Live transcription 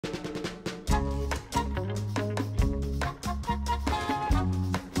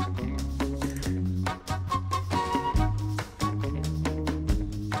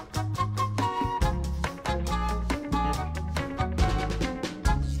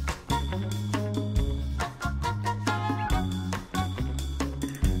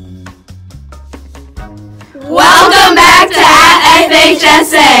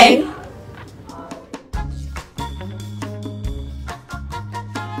atFHSA!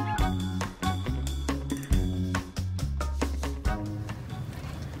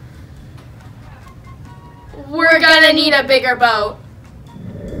 We're gonna need a bigger boat.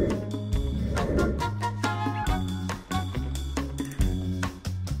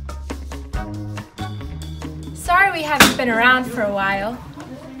 Sorry we haven't been around for a while.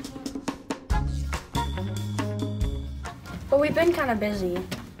 But we've been kind of busy.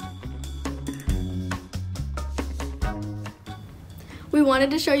 We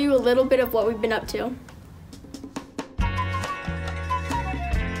wanted to show you a little bit of what we've been up to.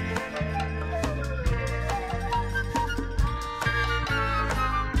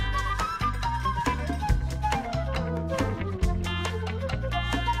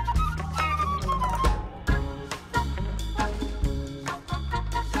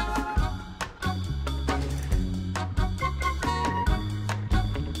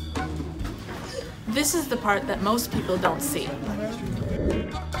 This is the part that most people don't see.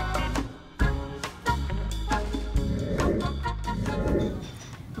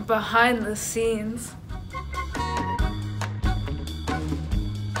 Behind the scenes.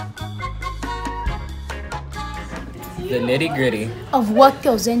 The nitty-gritty Of what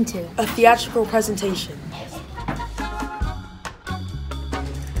goes into A theatrical presentation.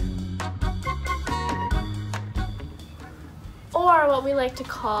 Or what we like to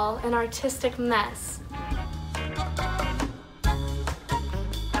call an artistic mess.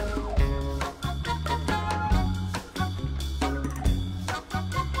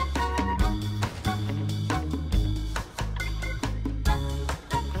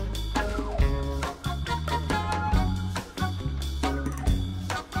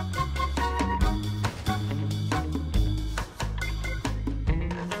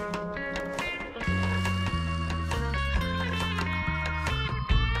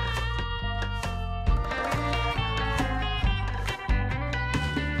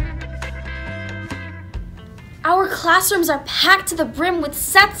 Our classrooms are packed to the brim with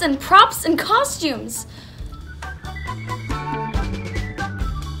sets and props and costumes.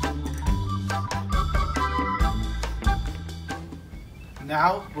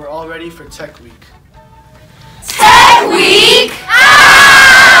 Now we're all ready for Tech Week. Tech Week!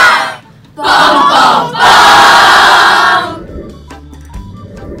 Ah! Bum, bum,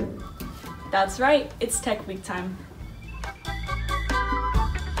 bum! That's right, it's Tech Week time.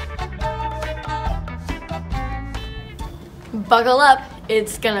 Buckle up,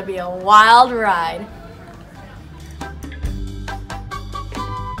 it's gonna be a wild ride.